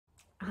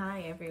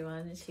Hi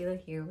everyone, Sheila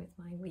here with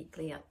my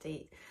weekly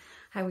update.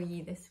 How are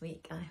you this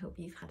week? I hope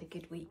you've had a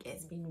good week.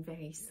 It's been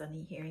very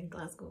sunny here in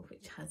Glasgow,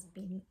 which has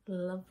been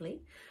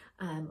lovely.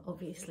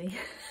 Obviously,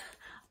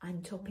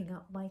 I'm topping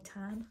up my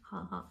tan,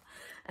 haha.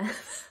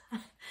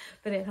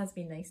 But it has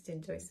been nice to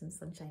enjoy some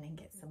sunshine and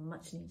get some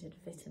much needed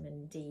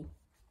vitamin D.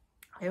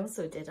 I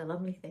also did a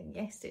lovely thing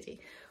yesterday,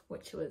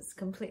 which was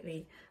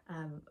completely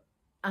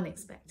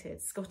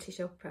unexpected. Scottish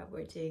Opera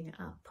were doing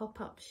a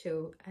pop-up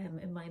show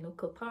in my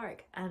local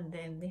park, and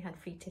then they had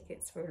free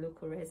tickets for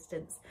local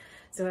residents,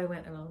 so I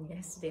went along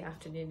yesterday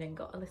afternoon and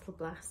got a little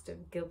blast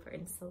of Gilbert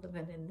and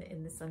Sullivan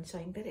in the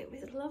sunshine. But it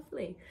was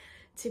lovely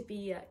to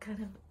be a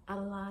kind of a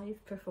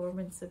live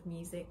performance of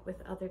music with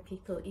other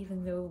people.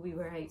 Even though we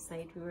were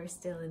outside, we were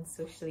still in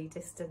socially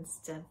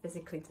distanced,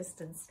 physically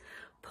distanced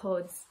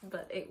pods,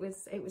 but it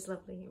was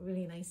lovely,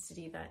 really nice to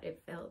do that.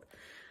 It felt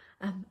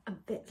a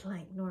bit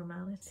like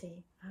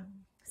normality,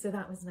 so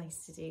that was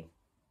nice to do.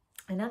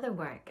 In other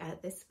work,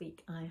 this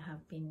week I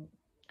have been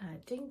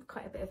doing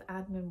quite a bit of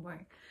admin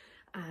work,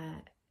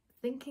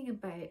 thinking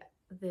about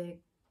the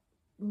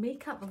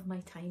makeup of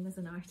my time as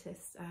an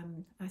artist.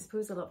 I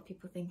suppose a lot of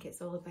people think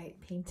it's all about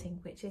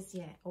painting, which is,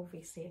 yeah,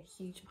 obviously a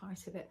huge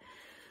part of it.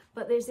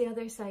 But there's the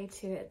other side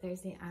to it,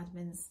 there's the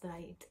admin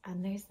side,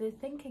 and there's the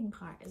thinking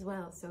part as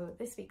well. So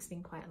this week's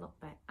been quite a lot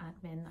about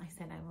admin. I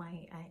sent out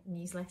my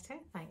newsletter,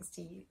 thanks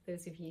to you,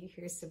 those of you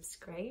who are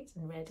subscribed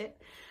and read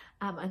it.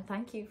 And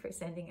thank you for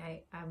sending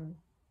out,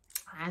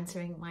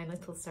 answering my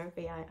little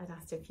survey. I'd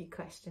asked a few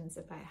questions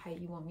about how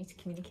you want me to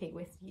communicate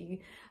with you.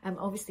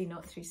 Obviously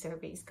not through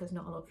surveys, because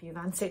not a lot of you have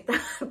answered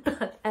that,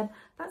 but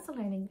that's a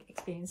learning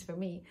experience for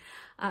me.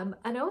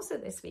 And also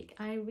this week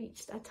I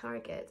reached a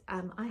target.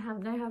 I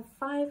now have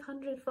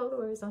 500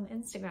 followers on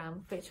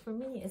Instagram, which for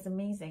me is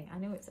amazing. I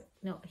know it's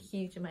not a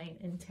huge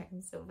amount in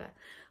terms of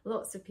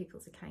lots of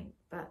people's account,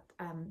 but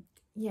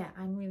yeah,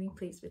 I'm really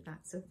pleased with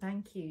that. So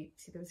thank you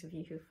to those of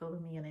you who follow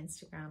me on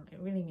Instagram. It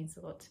really means a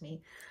lot to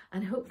me,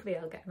 and hopefully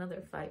I'll get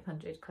another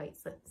 500 quite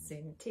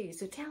soon too.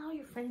 So tell all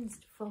your friends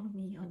to follow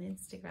me on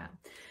Instagram.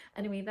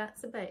 Anyway,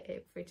 that's about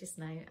it for just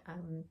now.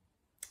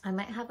 I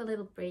might have a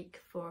little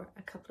break for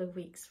a couple of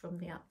weeks from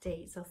the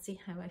updates. I'll see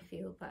how I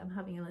feel, but I'm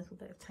having a little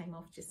bit of time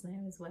off just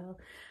now as well.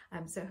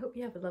 So I hope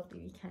you have a lovely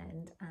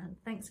weekend, and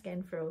thanks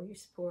again for all your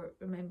support.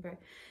 Remember,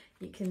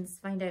 you can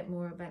find out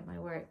more about my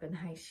work on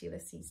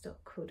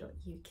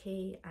howsheilasees.co.uk,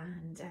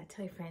 and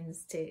tell your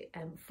friends to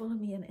follow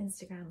me on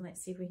Instagram.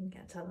 Let's see if we can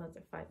get to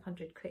another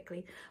 500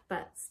 quickly.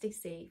 But stay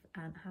safe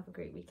and have a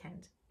great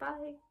weekend.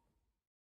 Bye.